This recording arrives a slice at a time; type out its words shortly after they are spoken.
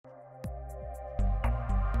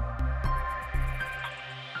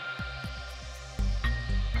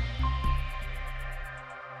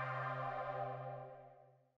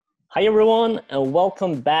Hi everyone, and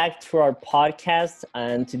welcome back to our podcast.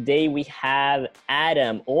 And today we have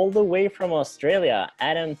Adam, all the way from Australia.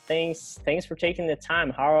 Adam, thanks for taking the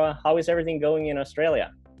time. How is everything going in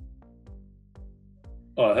Australia?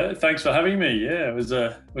 Oh, thanks for having me. Yeah, it was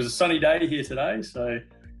a sunny day here today, so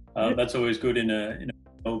that's always good in a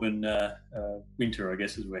Melbourne winter, I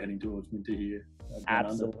guess, as we're heading towards winter here down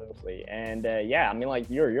under. Absolutely. And yeah, I mean, like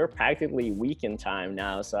you're practically weekend time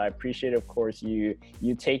now, so I appreciate, of course, you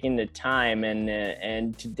taking the time.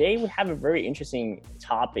 And today we have a very interesting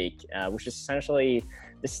topic, which is essentially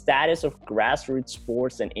the status of grassroots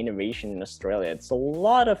sports and innovation in Australia. It's a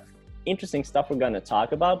lot of interesting stuff we're going to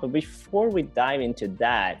talk about, but before we dive into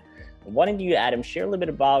that, why don't you, Adam, share a little bit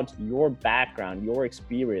about your background, your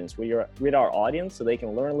experience with our audience, so they can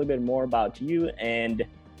learn a little bit more about you and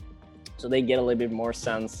so they get a little bit more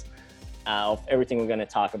sense of everything we're going to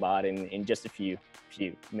talk about in just a few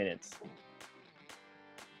minutes.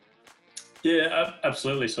 Yeah,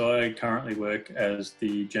 absolutely. So I currently work as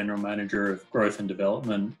the General Manager of Growth and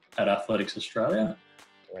Development at Athletics Australia.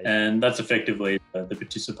 Right. And that's effectively the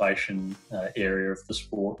participation area of the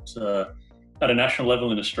sport at a national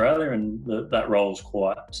level in Australia. And that role is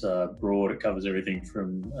quite broad. It covers everything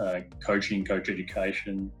from coaching, coach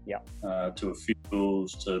education, to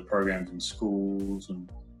officials, to programs in schools and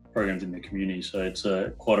programs in the community. So it's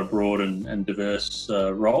quite a broad and diverse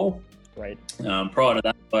role. Right. Prior to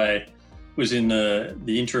that, I was in the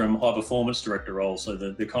interim high performance director role. So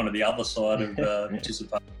the kind of the other side of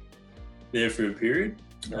participation there for a period.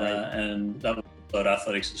 Right. And that was at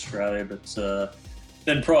Athletics Australia. But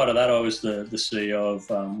then prior to that, I was the CEO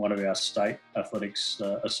of one of our state athletics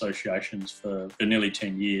associations for nearly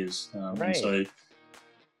 10 years. Right. And so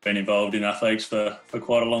been involved in athletics for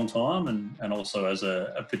quite a long time and also as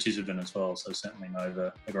a participant as well. So certainly know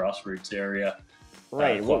the grassroots area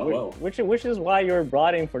right. quite well. Which is why you're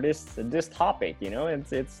brought in for this topic. You know, it's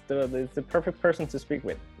the perfect person to speak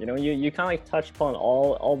with. You know, you kind of like touched upon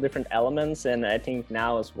all different elements, and I think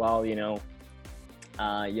now as well,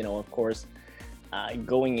 of course,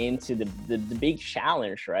 going into the big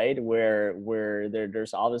challenge, right? Where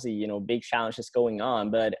there's obviously big challenges going on,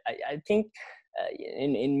 but I think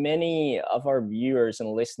in many of our viewers and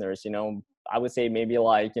listeners, I would say maybe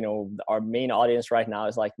like, our main audience right now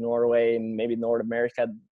is like Norway and maybe North America.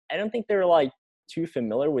 I don't think they're like too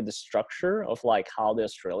familiar with the structure of like how the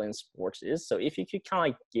Australian sports is. So if you could kind of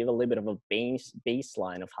like give a little bit of a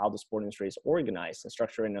baseline of how the sport industry is organized and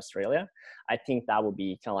structured in Australia, I think that would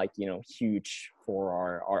be kind of like, huge for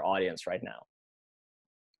our audience right now.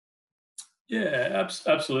 Yeah,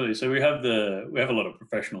 absolutely. So we have a lot of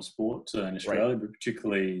professional sports in Australia, Right. but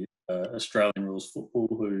particularly Australian rules football,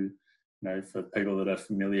 who, for people that are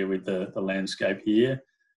familiar with the landscape here.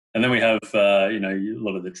 And then we have, a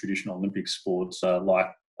lot of the traditional Olympic sports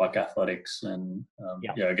like athletics. And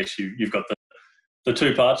I guess you've got the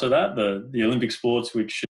two parts of that, the Olympic sports,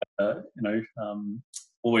 which,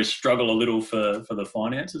 always struggle a little for the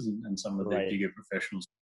finances and some of the Right. bigger professionals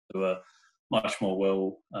who are much more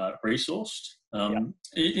well resourced.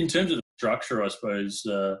 In terms of the structure, I suppose,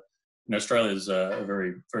 Australia is a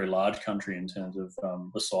very, very large country in terms of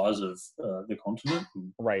the size of the continent.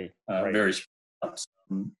 And, Right. very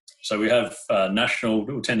so we have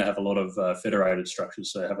we tend to have a lot of federated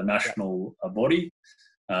structures. So have a national body,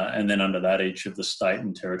 and then under that, each of the state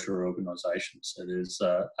and territory organisations. So there's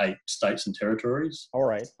 8 states and territories. All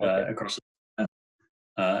right. Okay. Across the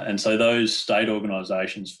and so those state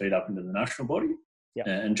organisations feed up into the national body. Yeah.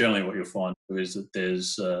 And generally what you'll find is that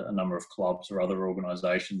there's a number of clubs or other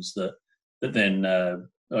organisations that then,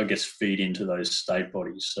 I guess, feed into those state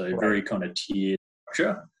bodies. So Right. very kind of tiered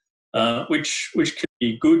structure, which can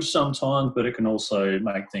be good sometimes, but it can also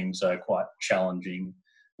make things quite challenging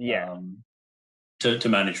to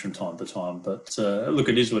manage from time to time. But look,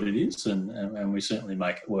 it is what it is, and we certainly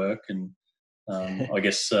make it work. And I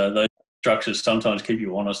guess those structures sometimes keep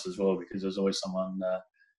you honest as well, because there's always someone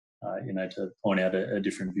to point out a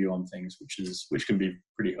different view on things, which can be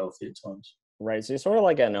pretty healthy at times. Right. So it's sort of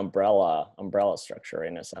like an umbrella structure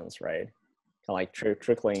in a sense, right? Kind of like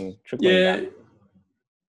trickling Yeah, down.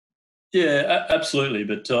 yeah, absolutely.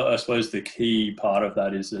 But I suppose the key part of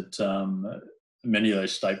that is that many of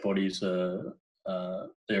those state bodies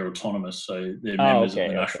they're autonomous, so they're members of the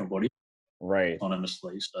national body Right.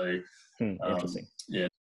 autonomously. So Interesting. like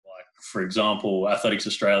for example, Athletics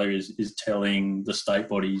Australia is telling the state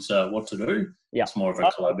bodies what to do. Yeah. It's more of a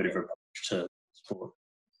collaborative approach to sport.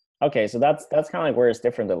 Okay, so that's kind of like where it's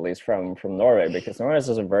different, at least from Norway, because Norway is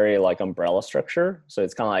a very like umbrella structure. So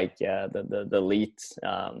it's kind of like the elite,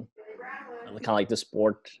 kind of like the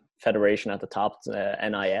sport federation at the top,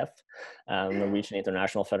 NIF, Norwegian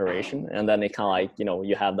International Federation, and then it kind of like, you know,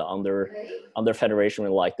 you have the under federation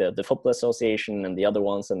with like the Football Association and the other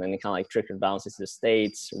ones, and then it kind of like trickles down to the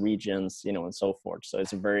states, regions, you know, and so forth. So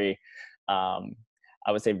it's a very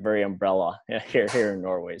I would say very umbrella here in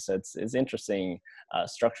Norway. So it's interesting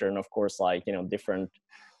structure, and of course, like, you know, different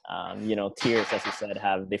you know, tiers, as you said,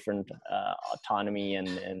 have different autonomy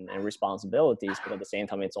and responsibilities, but at the same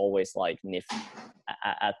time, it's always like NIF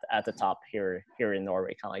at the top here in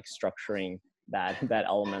Norway, kind of like structuring that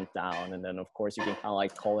element down, and then of course you can kind of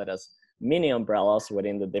like call it as mini umbrellas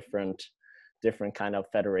within the different kind of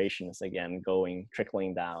federations, again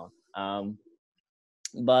trickling down.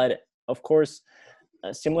 But of course,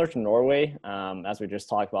 similar to Norway, as we just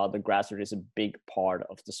talked about, the grassroots is a big part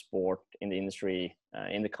of the sport in the industry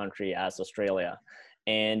in the country as Australia.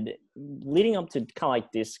 And leading up to kind of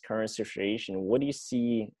like this current situation, what do you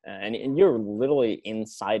see, and you're literally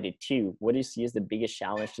inside it too, what do you see as the biggest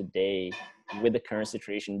challenge today with the current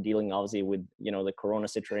situation, dealing obviously with, you know, the Corona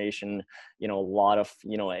situation, you know, a lot of,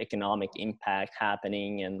 you know, economic impact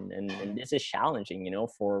happening, and this is challenging, you know,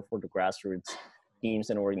 for the grassroots teams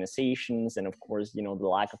and organizations, and of course, you know, the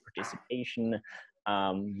lack of participation.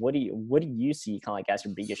 What do you see kind of like as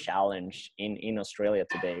your biggest challenge in Australia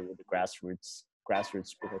today with the grassroots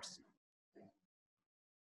sports?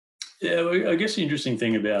 Yeah, well, I guess the interesting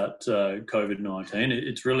thing about COVID-19,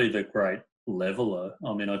 it's really the great leveler.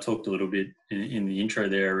 I mean, I talked a little bit in the intro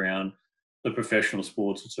there around the professional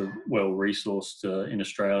sports. It's a well-resourced in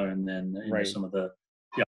Australia, and then you know, some of the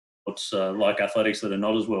sports like athletics that are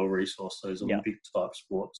not as well-resourced, those Olympic-type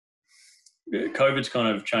sports. COVID's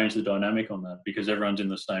kind of changed the dynamic on that, because everyone's in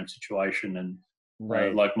the same situation, and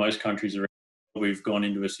like most countries around, we've gone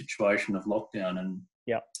into a situation of lockdown, and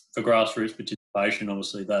for grassroots participation,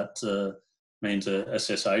 obviously that means a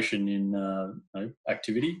cessation in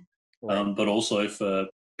activity, but also for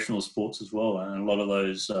professional sports as well. And a lot of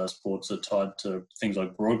those sports are tied to things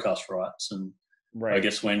like broadcast rights, and I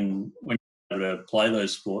guess when you're able to play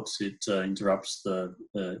those sports, it interrupts the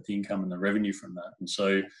income and the revenue from that. And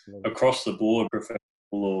so across the board, professional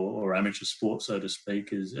or amateur sport, so to speak,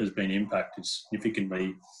 has been impacted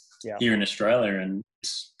significantly here in Australia. And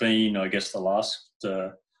it's been, I guess, the last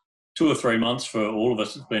 2 or 3 months for all of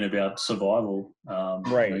us, it's been about survival,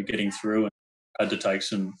 you know, getting through, and had to take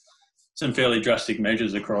some fairly drastic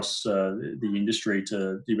measures across the industry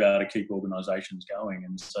to be able to keep organisations going.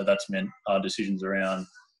 And so that's meant hard decisions around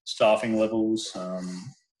staffing levels,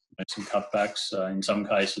 some cutbacks, in some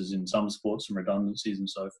cases, in some sports, some redundancies and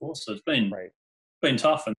so forth. So it's been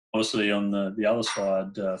tough. And obviously on the other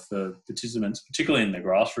side, for participants, particularly in the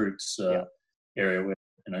grassroots area, where,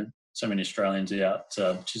 you know, so many Australians are out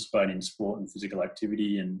participating in sport and physical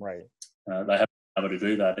activity, and they haven't been able to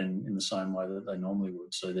do that in the same way that they normally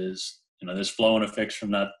would. So there's flow-on effects from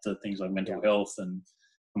that to things like mental health and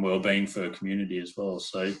well-being for a community as well.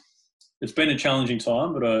 So it's been a challenging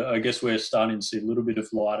time, but I guess we're starting to see a little bit of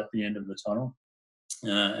light at the end of the tunnel,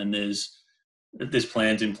 and there's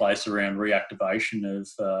plans in place around reactivation of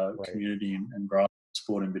community and grassroots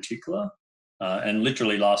sport in particular. And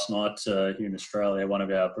literally last night here in Australia, one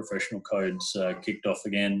of our professional codes kicked off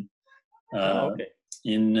again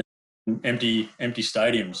in empty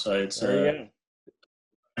stadiums. So it's a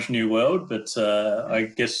new world, but I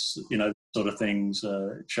guess, you know, sort of things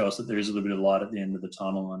show us that there is a little bit of light at the end of the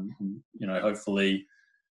tunnel, and you know, hopefully,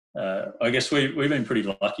 I guess we've been pretty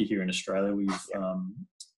lucky here in Australia. We've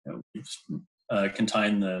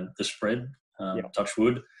contained the spread, touch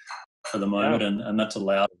wood, for the moment, and that's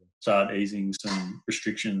allowed us to start easing some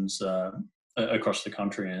restrictions across the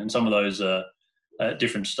country, and some of those are at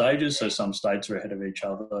different stages. So some states are ahead of each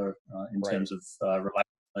other in terms of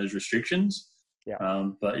relaxing those restrictions.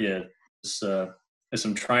 But there's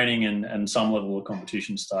some training and some level of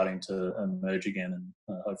competition starting to emerge again,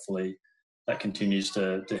 and hopefully that continues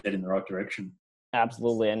to head in the right direction.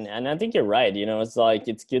 Absolutely. And I think you're right. You know, it's like,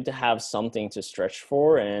 it's good to have something to stretch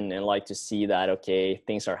for, and like to see that, okay,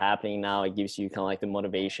 things are happening now. It gives you kind of like the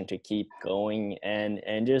motivation to keep going, and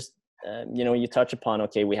just, you know, you touch upon,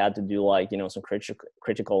 okay, we had to do like, you know, some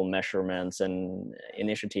critical measurements and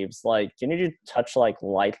initiatives. Like, can you just touch like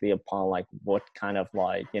lightly upon like what kind of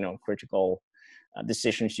like, you know, critical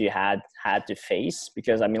decisions you had to face?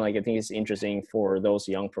 Because I mean, like, I think it's interesting for those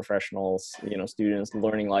young professionals, you know, students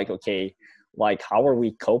learning like, okay, like, how are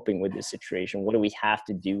we coping with this situation? What do we have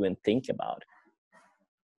to do and think about?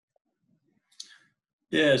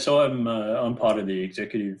 Yeah, so I'm part of the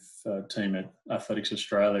executive team at Athletics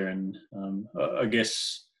Australia, and I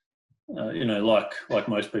guess you know, like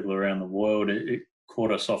most people around the world, it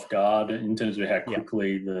caught us off guard in terms of how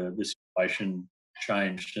quickly the situation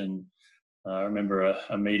changed. And I remember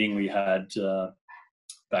a meeting we had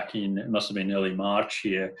back in, it must have been early March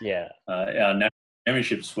here. Yeah. Our national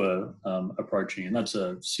championships were approaching, and that's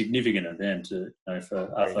a significant event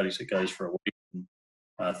for athletics. It goes for a week. And,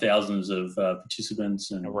 thousands of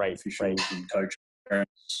participants and officials and coaches,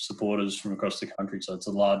 parents, supporters from across the country. So it's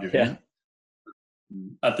a large event.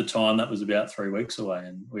 At the time, that was about 3 weeks away,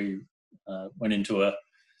 and we went into a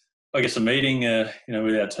meeting,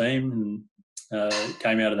 with our team, and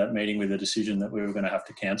came out of that meeting with a decision that we were going to have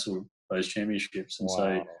to cancel those championships. And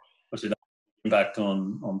so, obviously, that impact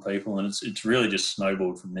on people, and it's really just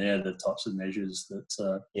snowballed from there. The types of measures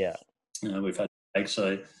that we've had to take.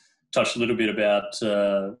 So, touched a little bit about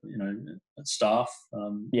staff.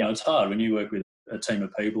 It's hard when you work with a team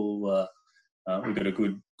of people. We've got a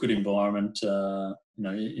good environment.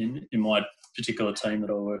 In my particular team that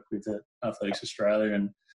I work with at Athletics Australia, and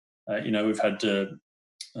we've had to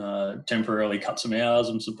temporarily cut some hours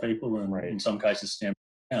on some people, and in some cases stand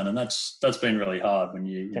down, and that's been really hard when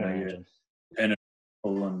you're dependent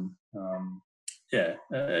on people, and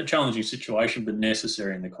a challenging situation, but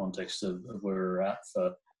necessary in the context of where we're at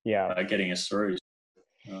for getting us through.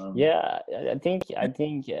 I think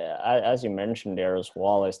as you mentioned there as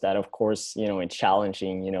well, is that of course it's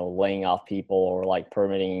challenging laying off people or like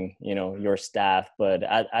permitting your staff, but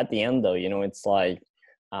at the end though it's like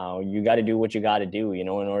you got to do what you got to do in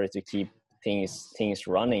order to keep things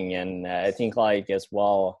running. And I think like as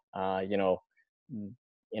well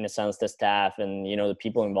in a sense the staff and the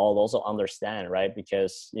people involved also understand, right?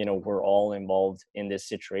 Because we're all involved in this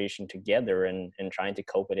situation together and trying to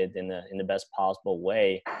cope with it in the best possible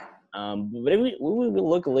way. But if we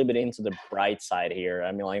look a little bit into the bright side here,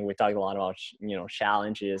 I mean, like we talked a lot about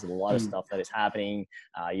challenges and a lot of stuff that is happening.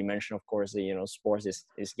 You mentioned of course that sports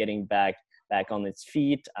is getting back on its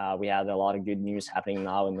feet. We have a lot of good news happening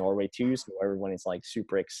now in Norway too, so everyone is like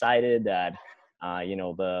super excited that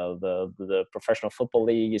the professional football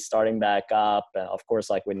league is starting back up, of course,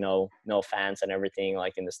 like with no fans and everything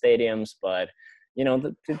like in the stadiums, but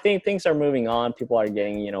things are moving on. People are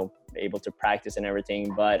getting able to practice and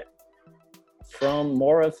everything. But from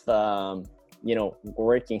more of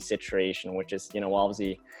working situation, which is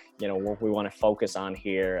obviously what we want to focus on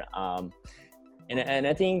here, and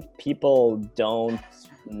I think people don't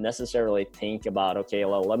necessarily think about, okay,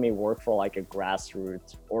 well, let me work for like a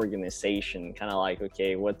grassroots organization, kind of like,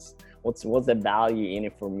 okay, what's the value in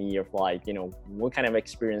it for me, of like what kind of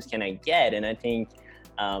experience can I get? And I think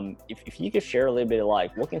if you could share a little bit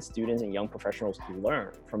like what can students and young professionals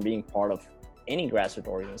learn from being part of any grassroots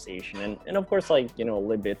organization, and of course like a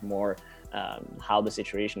little bit more how the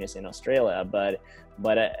situation is in Australia, but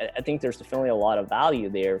I think there's definitely a lot of value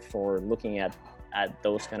there for looking at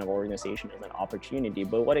those kind of organizations as an opportunity.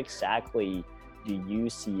 But what exactly do you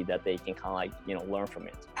see that they can kind of like learn from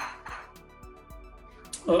it?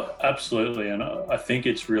 Well, absolutely, and I think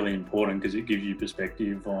it's really important because it gives you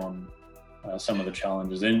perspective on some of the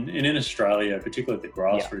challenges. And in Australia, particularly at the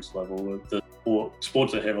grassroots level, the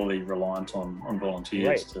sports are heavily reliant on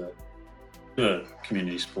volunteers to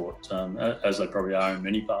community sport, as they probably are in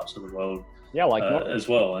many parts of the world. As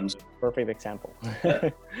well. And perfect example.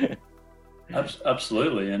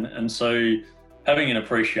 Absolutely, and so having an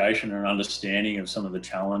appreciation and understanding of some of the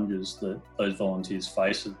challenges that those volunteers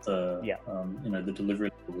face at the the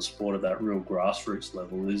delivery of the sport at that real grassroots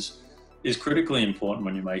level is critically important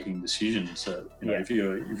when you're making decisions. So if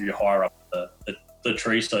you hire up the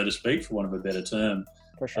tree, so to speak, for want of a better term,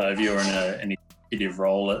 for sure. If you're in an executive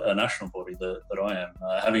role at a national body that I am,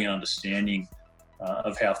 having an understanding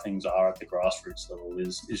of how things are at the grassroots level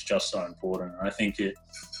is just so important. And I think it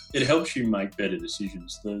helps you make better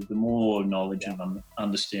decisions. The more knowledge and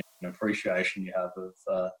understanding and appreciation you have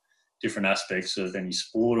of different aspects of any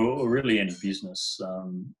sport or really any business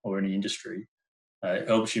or any industry, it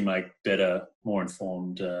helps you make better, more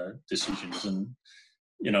informed decisions. And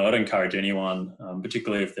I'd encourage anyone,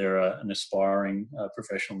 particularly if they're an aspiring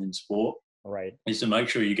professional in sport, is to make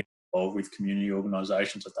sure you get involved with community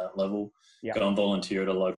organisations at that level. Go and volunteer at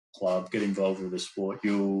a local club, get involved with the sport.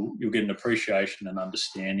 You'll get an appreciation and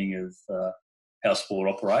understanding of how sport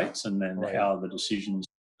operates, and then how the decisions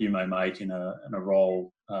you may make in a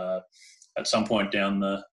role at some point down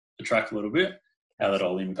the track a little bit, how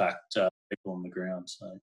that'll impact people on the ground.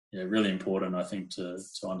 So really important, I think, to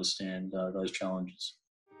understand those challenges.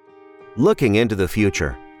 Looking into the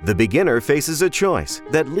future, the beginner faces a choice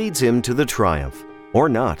that leads him to the triumph, or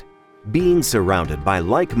not. Being surrounded by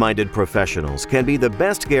like-minded professionals can be the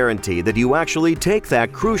best guarantee that you actually take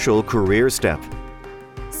that crucial career step.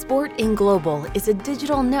 Sport in Global is a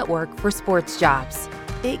digital network for sports jobs.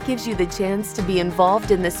 It gives you the chance to be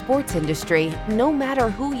involved in the sports industry no matter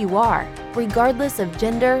who you are, regardless of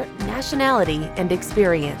gender, nationality, and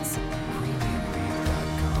experience.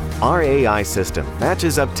 Our AI system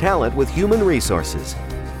matches up talent with human resources.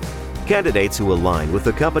 Candidates who align with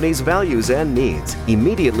the company's values and needs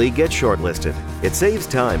immediately get shortlisted. It saves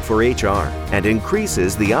time for HR and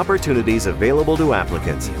increases the opportunities available to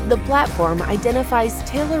applicants. The platform identifies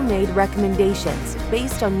tailor-made recommendations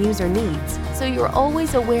based on user needs, so you're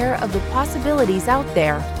always aware of the possibilities out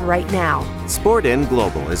there right now. SportIn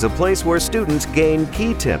Global is a place where students gain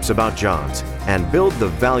key tips about jobs and build the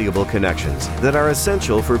valuable connections that are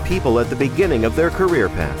essential for people at the beginning of their career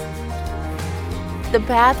path. The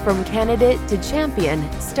path from candidate to champion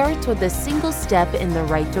starts with a single step in the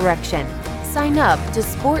right direction. Sign up to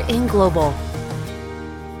SportIn Global.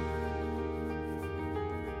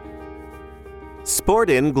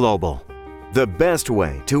 SportIn Global, the best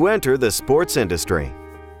way to enter the sports industry.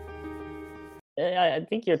 I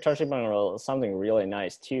think you're touching on something really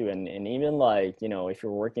nice too, and even like, you know, if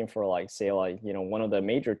you're working for like, say like, you know, one of the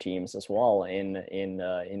major teams as well in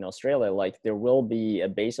Australia, like there will be a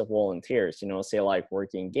base of volunteers, you know, say like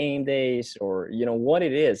working game days or, you know, what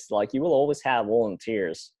it is, like you will always have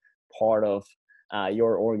volunteers part of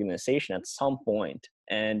your organization at some point.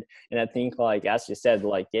 And I think like, as you said,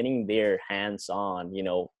 like getting their hands on, you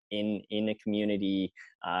know, in a community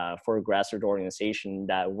for a grassroots organization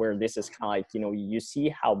that where this is kind of like, you know, you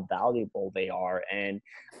see how valuable they are and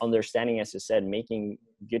understanding, as you said, making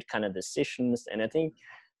good kind of decisions. And I think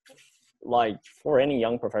like for any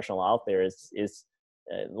young professional out there is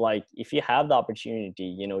like if you have the opportunity,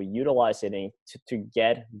 you know, utilize it to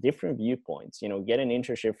get different viewpoints, you know, get an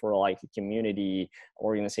internship for like a community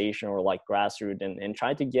organization or like grassroots and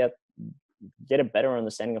try to get a better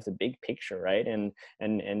understanding of the big picture, right? And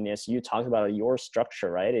as you talked about your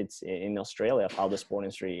structure, right? It's in Australia how the sport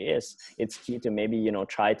industry is. It's key to maybe, you know,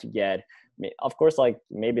 try to get, of course, like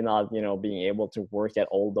maybe not, you know, being able to work at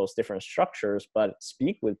all those different structures, but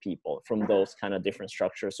speak with people from those kind of different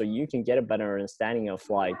structures so you can get a better understanding of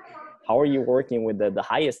like how are you working with the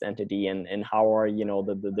highest entity and how are, you know,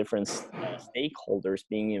 the different stakeholders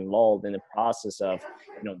being involved in the process of,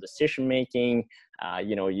 you know, decision making.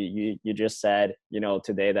 You know, you just said, you know,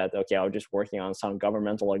 today that, okay, I was just working on some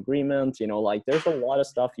governmental agreement, you know, like there's a lot of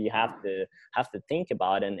stuff you have to think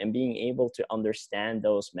about and being able to understand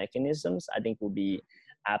those mechanisms, I think will be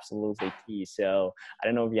absolutely key. So I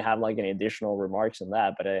don't know if you have like any additional remarks on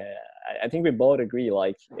that, but I think we both agree,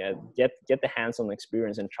 like get the hands-on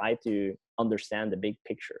experience and try to understand the big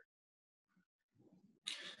picture.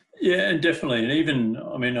 Yeah, and definitely. And even,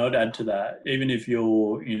 I mean, I'd add to that, even if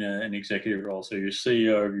you're in an executive role, so you're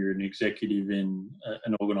CEO, you're an executive in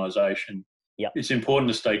an organization, Yep. It's important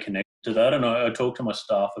to stay connected to that. And I talk to my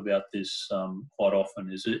staff about this quite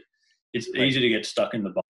often, it's Right. easy to get stuck in the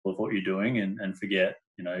bubble of what you're doing and forget,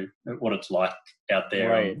 you know, what it's like out there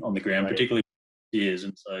Right. on the ground, Right. particularly years.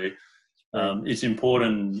 And so Right. it's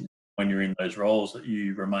important when you're in those roles that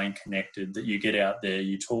you remain connected, that you get out there,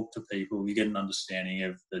 you talk to people, you get an understanding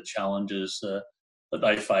of the challenges that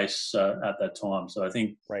they face at that time. So I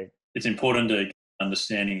think Right. it's important to get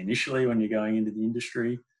understanding initially when you're going into the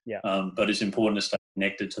industry, Yeah. but it's important to stay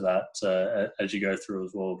connected to that as you go through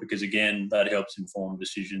as well, because again, that helps inform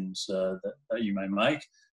decisions that you may make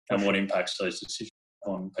and what impacts those decisions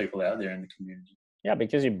on people out there in the community. Yeah,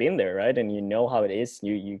 because you've been there, right? And you know how it is.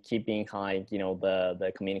 You keep being kind, you know,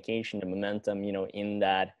 the communication, the momentum, you know, in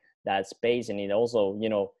that space. And it also, you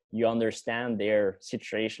know, you understand their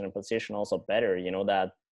situation and position also better, you know,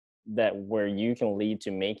 that where you can lead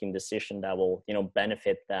to making decision that will, you know,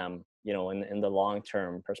 benefit them, you know, in the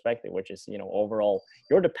long-term perspective, which is, you know, overall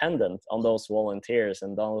you're dependent on those volunteers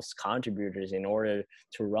and those contributors in order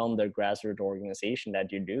to run the grassroots organization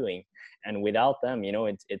that you're doing. And without them, you know,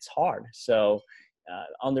 it's hard. So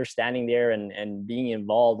understanding there and being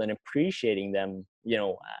involved and appreciating them, you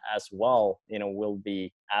know, as well, you know, will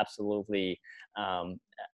be absolutely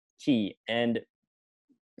key. And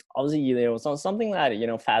obviously, you know, something that, you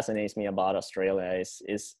know, fascinates me about Australia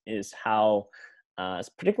is how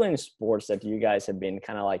particularly in sports, that you guys have been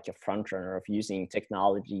kind of like a front runner of using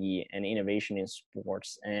technology and innovation in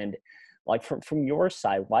sports. And like from your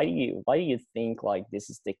side, why do you think like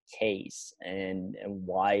this is the case, and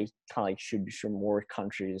why kind of like should more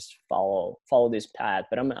countries follow this path?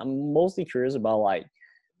 But I'm mostly curious about like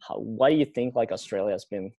why do you think like Australia has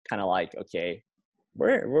been kind of like, okay,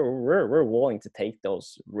 we're willing to take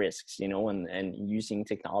those risks, you know, and using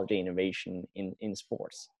technology innovation in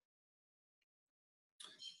sports.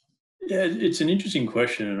 Yeah, it's an interesting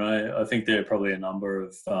question, and I think there are probably a number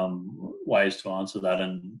of ways to answer that.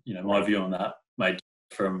 And you know, my view on that may differ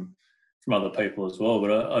from other people as well.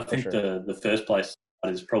 But I think sure. the first place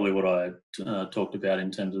is probably what I talked about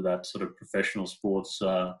in terms of that sort of professional sports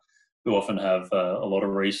who often have a lot of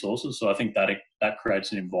resources. So I think that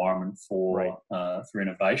creates an environment for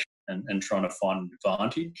innovation and trying to find an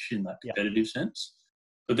advantage in that competitive sense.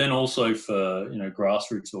 But then also for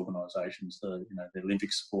grassroots organisations, the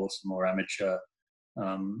Olympic sports, the more amateur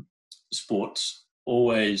sports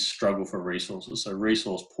always struggle for resources, so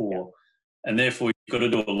resource poor, and therefore you've got to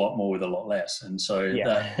do a lot more with a lot less. And so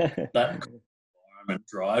that environment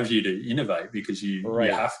drives you to innovate because you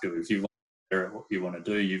have to. If you want to do what you want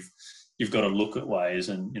to do, you've got to look at ways.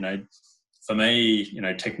 And for me,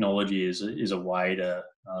 technology is a way to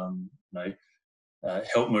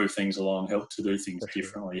help move things along, help to do things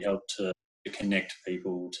differently, help to connect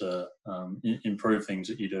people, to improve things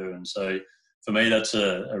that you do. And so for me, that's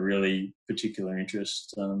a really particular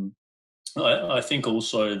interest. I think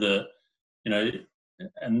also that,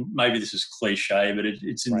 and maybe this is cliche, but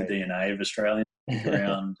it's in the DNA of Australians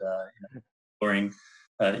around exploring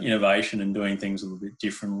innovation and doing things a little bit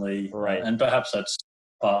differently. And perhaps that's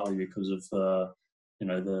partly because of,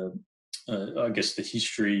 I guess the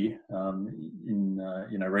history in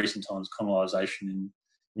recent times, colonisation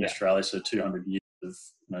in Australia, so 200 years of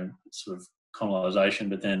sort of colonisation,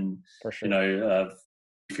 but then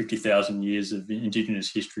 50,000 years of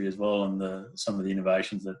Indigenous history as well, and some of the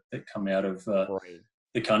innovations that come out of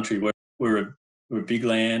the country. We're a big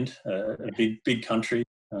land, a big country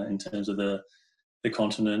in terms of the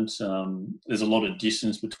continent. There's a lot of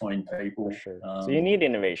distance between people. So you need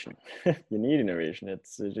innovation. You need innovation.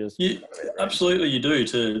 It's just absolutely you do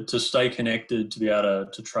to stay connected, to be able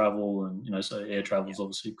to travel, and so air travel is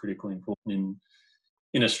obviously critically important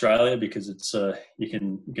in Australia because it's you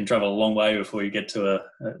can travel a long way before you get to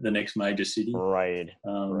the next major city.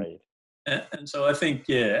 And so I think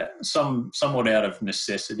somewhat out of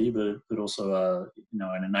necessity, but also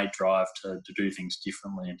an innate drive to do things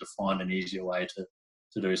differently and to find an easier way to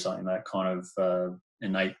do something, that kind of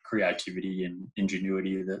innate creativity and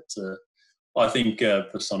ingenuity that I think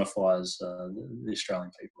personifies the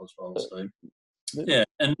Australian people as well. So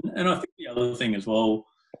and I think the other thing as well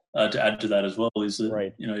to add to that as well is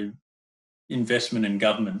that investment in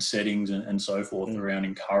government settings and so forth around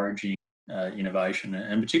encouraging innovation,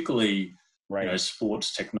 and particularly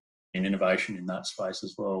sports technology and innovation in that space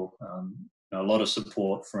as well. A lot of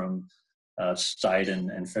support from state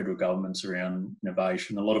and federal governments around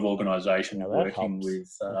innovation. A lot of organisations working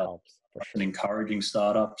with and encouraging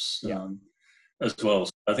startups as well.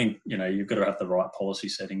 So I think you've got to have the right policy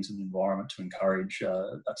settings and environment to encourage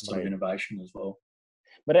that sort of innovation as well.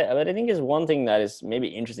 But I think is one thing that is maybe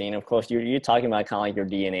interesting. And of course, you're talking about kind of like your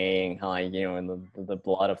DNA and kind of like, in the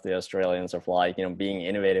blood of the Australians of like, being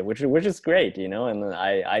innovative, which is great, and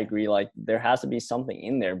I agree, like there has to be something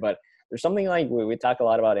in there, but there's something like we talk a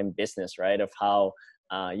lot about in business, right? Of how,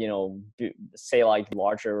 say like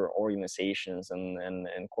larger organizations and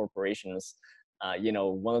corporations,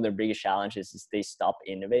 one of their biggest challenges is they stop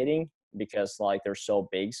innovating because like they're so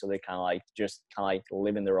big. So they kind of like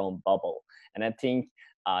live in their own bubble. And I think,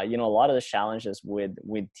 a lot of the challenges with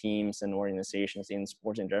teams and organizations in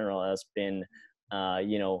sports in general has been, I'm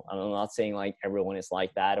not saying like everyone is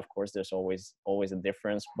like that. Of course, there's always a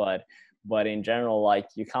difference, but in general, like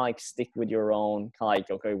you kind of like stick with your own kind of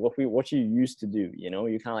like, okay, what you used to do, you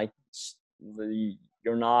kind of like,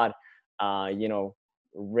 you're not,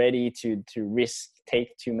 ready to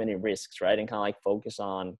take too many risks, right? And kind of like focus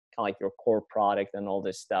on kind of like your core product and all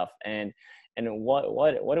this stuff. And what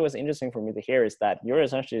was interesting for me to hear is that you're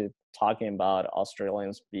essentially talking about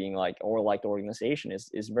Australians being like, or like the organization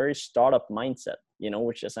is very startup mindset,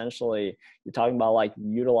 which essentially you're talking about like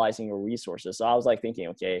utilizing your resources. So I was like thinking,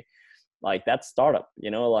 okay, like that's startup,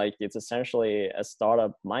 like it's essentially a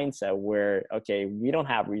startup mindset where, okay, we don't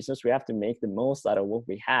have resources. We have to make the most out of what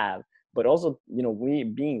we have, but also, we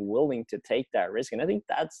being willing to take that risk. And I think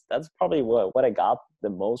that's probably what I got the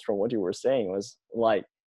most from what you were saying was like,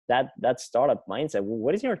 that startup mindset.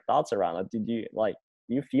 What is your thoughts around it? Do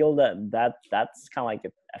you feel that's kind of like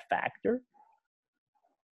a factor?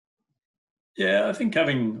 Yeah, I think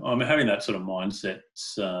having that sort of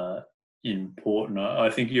mindset's important. I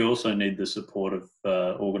think you also need the support of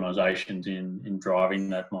organisations in driving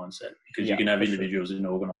that mindset, because you can have individuals in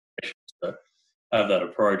organisations that have that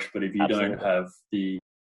approach, but if you don't have the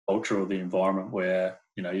culture or the environment where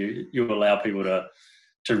you allow people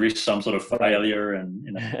to risk some sort of failure, and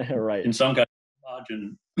in some cases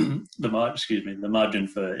the margin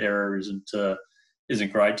for error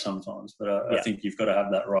isn't great sometimes. But I think you've got to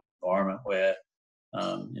have that right environment where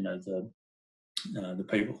the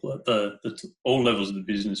people at all levels of the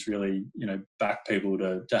business really, back people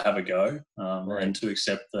to have a go, Right. and to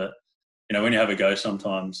accept that, when you have a go,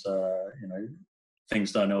 sometimes,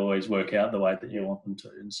 things don't always work out the way that you want them to.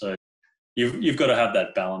 And so you've got to have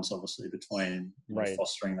that balance, obviously, between Right.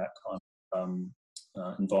 fostering that kind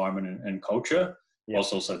of environment and culture, Yep.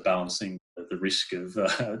 whilst also balancing the risk of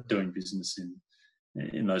doing business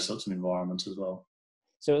in those sorts of environments as well.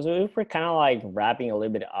 So if we're kind of like wrapping a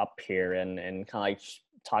little bit up here and kind of like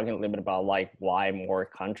talking a little bit about like why more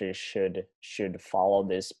countries should follow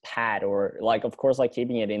this path, or like, of course, like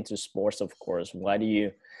keeping it into sports, of course, why do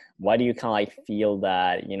you kind of like feel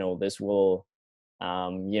that, this will,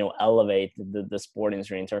 elevate the sport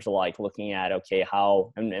industry in terms of like looking at, okay,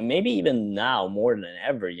 how, and maybe even now more than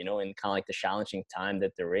ever, in kind of like the challenging time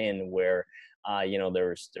that they're in, where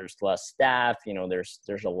there's less staff,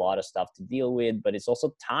 there's a lot of stuff to deal with, but it's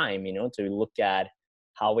also time, to look at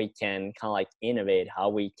how we can kind of like innovate, how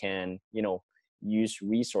we can, use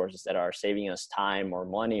resources that are saving us time or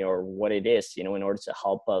money or what it is, in order to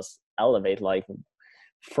help us elevate. Like,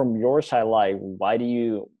 from your side, like, why do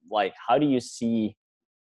you like, how do you see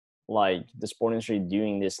like the sport industry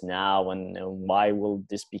doing this now, and why will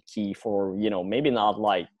this be key for, maybe not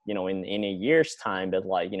like, in a year's time, but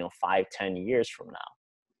like, 5-10 years from now?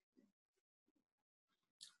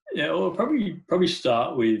 Yeah, well, we'll probably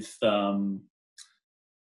start with,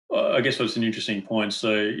 I guess what's an interesting point.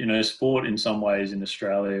 So, sport in some ways in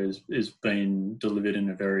Australia is been delivered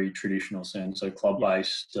in a very traditional sense, so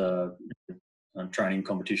club-based training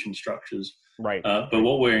competition structures. Right. But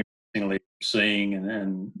what we're increasingly seeing,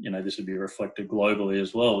 and this would be reflected globally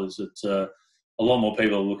as well, is that a lot more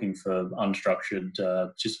people are looking for unstructured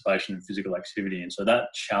participation in physical activity, and so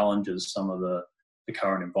that challenges some of the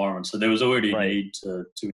current environment. So there was already a need to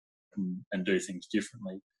and do things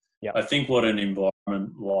differently. Yeah. I think what an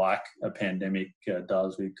environment like a pandemic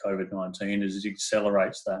does with COVID-19 is it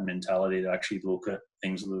accelerates that mentality to actually look at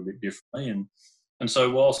things a little bit differently. And so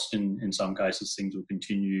whilst in some cases things will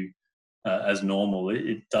continue as normal,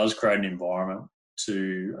 it does create an environment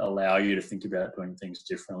to allow you to think about doing things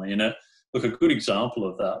differently. And look, a good example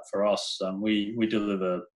of that for us, we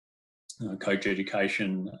deliver coach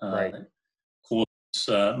education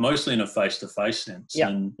courses, mostly in a face-to-face sense.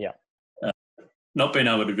 Not being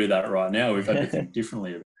able to do that right now, we've had to think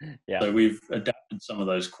differently. So we've adapted some of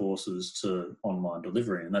those courses to online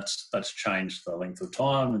delivery, and that's changed the length of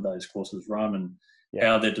time and those courses run and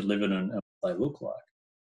how they're delivered and what they look like.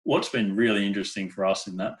 What's been really interesting for us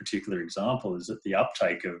in that particular example is that the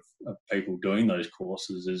uptake of people doing those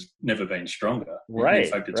courses has never been stronger. Right.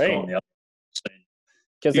 In fact, it's gone the other way.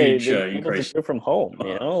 Because they able to do it from home,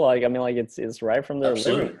 like, I mean, like it's right from their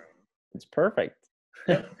living room. It's perfect.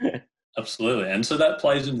 Yeah. Absolutely. And so that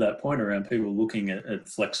plays into that point around people looking at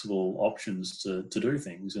flexible options to do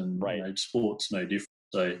things. And sport's no different.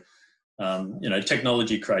 So,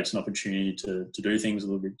 technology creates an opportunity to do things a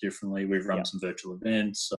little bit differently. We've run some virtual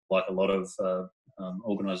events like a lot of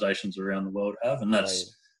organisations around the world have. And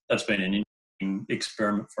that's been an interesting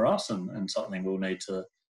experiment for us and something we'll need to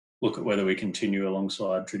look at whether we continue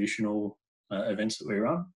alongside traditional events that we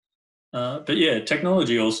run. But yeah,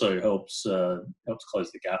 technology also helps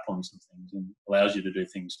close the gap on some things and allows you to do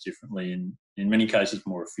things differently and in many cases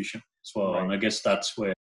more efficient as well. And I guess that's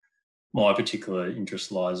where my particular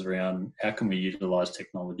interest lies around how can we utilise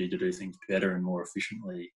technology to do things better and more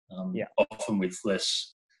efficiently, often with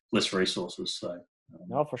less resources. So.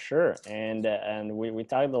 No, for sure. And we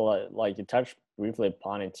talked a lot, like you touched briefly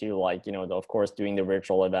upon it too, like, of course, doing the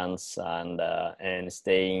virtual events and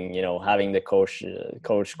staying, having the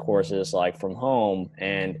coach courses like from home.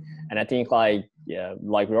 And I think like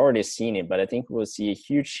we've already seen it, but I think we'll see a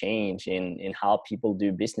huge change in how people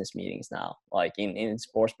do business meetings now, like in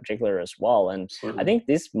sports particular as well. And I think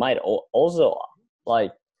this might also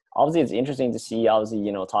like, obviously it's interesting to see,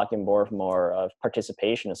 obviously, talking more of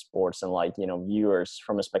participation in sports and like, viewers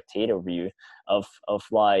from a spectator view of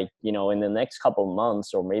like, in the next couple of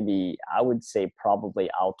months, or maybe I would say probably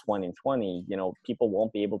out 2020, people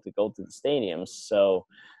won't be able to go to the stadiums. So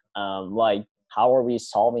like, how are we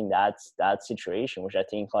solving that situation? Which I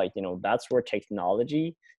think like, that's where tech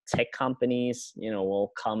companies,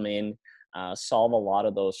 will come in, solve a lot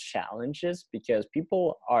of those challenges, because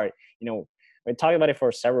people are, we talked about it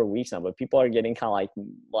for several weeks now, but people are getting kind of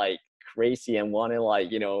like crazy and want to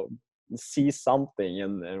like, see something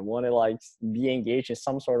and want to like be engaged in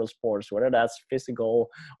some sort of sports, whether that's physical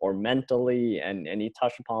or mentally. And you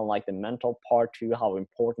touch upon like the mental part too, how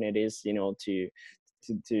important it is,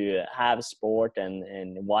 to have sport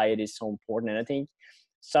and why it is so important. And I think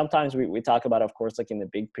sometimes we talk about, of course, like in the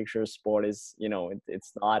big picture, sport is,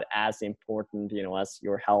 it's not as important, as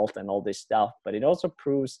your health and all this stuff, but it also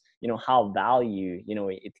proves, how value,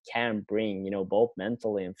 it can bring, both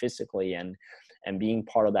mentally and physically, and being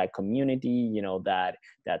part of that community,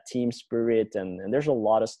 that team spirit, and there's a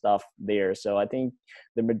lot of stuff there. So I think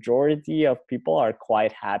the majority of people are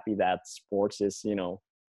quite happy that sports is,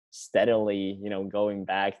 steadily, going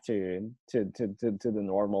back to the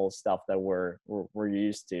normal stuff that we're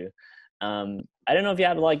used to. I don't know if you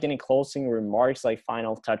have like any closing remarks, like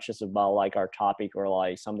final touches about like our topic, or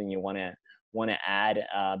like something you want to add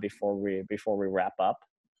before we wrap up.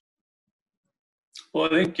 Well, I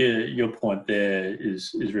think your point there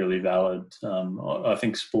is really valid. I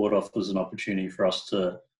think sport offers an opportunity for us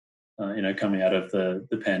to, coming out of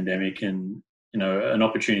the pandemic, and an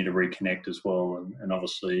opportunity to reconnect as well. And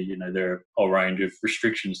obviously, there are a whole range of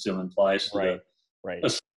restrictions still in place. Right.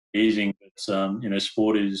 Easing, but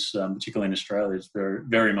sport is, particularly in Australia, is very,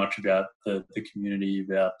 very much about the community,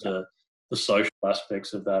 about the social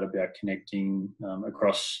aspects of that, about connecting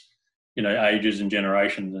across, ages and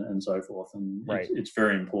generations and so forth. And it's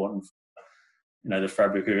very important for, the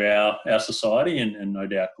fabric of our society, and no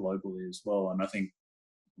doubt globally as well. And I think,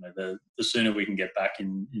 the sooner we can get back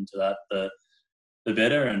into that, the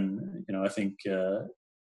better. And, I think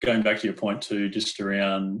going back to your point too, just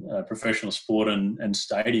around professional sport and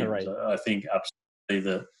stadiums, I think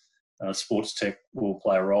absolutely the sports tech will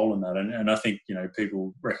play a role in that. And I think,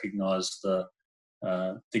 people recognise the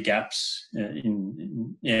gaps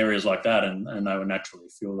in areas like that, and they would naturally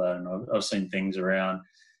feel that. And I've seen things around,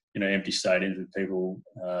 empty stadiums with people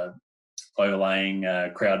overlaying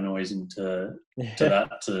crowd noise into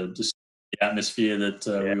that, to just the atmosphere that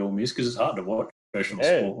we all miss, because it's hard to watch professional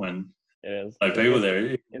sport when people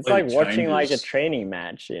there. It's like watching like a training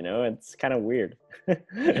match, it's kind of weird.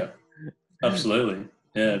 Yeah, absolutely.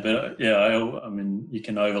 Yeah, but I mean, you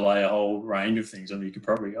can overlay a whole range of things. I mean, you could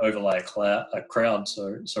probably overlay a crowd.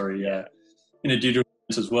 In a digital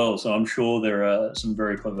sense as well. So I'm sure there are some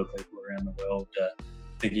very clever people around the world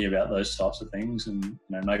thinking about those types of things, and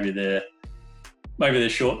maybe they're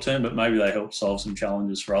short term, but maybe they help solve some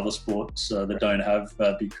challenges for other sports that don't have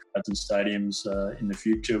big crowds and stadiums in the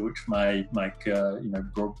future, which may make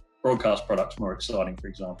broadcast products more exciting, for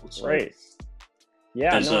example. So, right.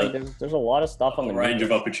 Yeah, there's a lot of stuff on the range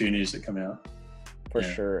of opportunities that come out. For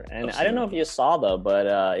sure. And absolutely. I don't know if you saw though, but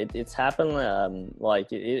it's happened.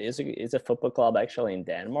 It's a football club actually in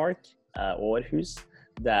Denmark, Aarhus,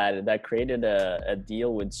 that created a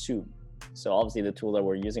deal with Zoom. So obviously the tool that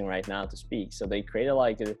we're using right now to speak. So they created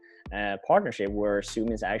like a partnership where Zoom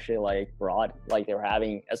is actually like brought, like they're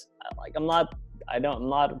having I'm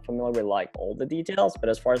not familiar with like all the details, but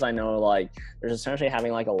as far as I know, like there's essentially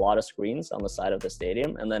having like a lot of screens on the side of the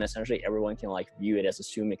stadium, and then essentially everyone can like view it as a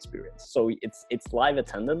Zoom experience. So it's live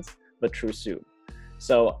attendance, but through Zoom.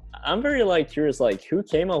 So I'm very like curious, like who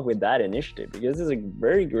came up with that initiative, because it's a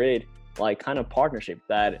very great like kind of partnership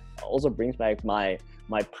that also brings back my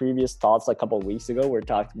previous thoughts. Like a couple of weeks ago, we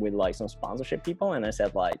talked with like some sponsorship people, and I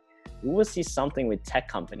said like, we will see something with tech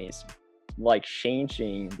companies like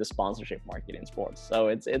changing the sponsorship market in sports. So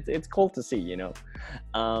it's cool to see,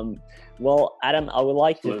 Well, Adam, I would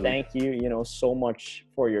like to thank you, so much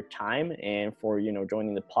for your time and for,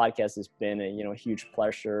 joining the podcast. It's been a, huge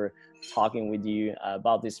pleasure talking with you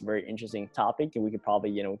about this very interesting topic. And we could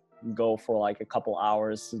probably, go for like a couple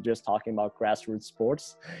hours just talking about grassroots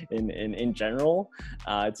sports in general.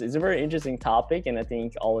 It's a very interesting topic, and I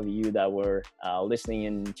think all of you that were listening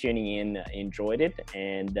and tuning in enjoyed it.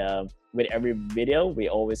 And with every video, we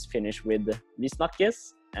always finish with "Vi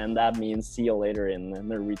snakkes," and that means see you later in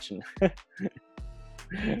Norwegian.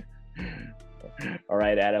 All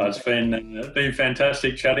right, Adam. It's been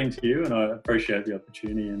fantastic chatting to you, and I appreciate the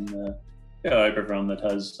opportunity. And I hope everyone that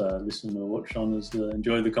has listened or watched on has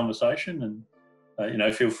enjoyed the conversation.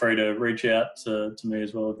 And feel free to reach out to me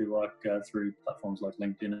as well if you like through platforms like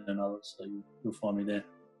LinkedIn and others. So you'll find me there.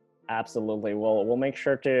 Absolutely. We'll make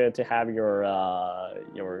sure to have your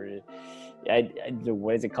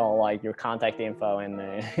what is it called, like your contact info in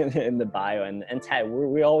the bio, and tag.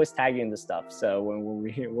 We always tag you in the stuff. So when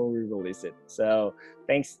we release it. So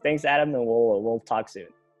thanks Adam, and we'll talk soon.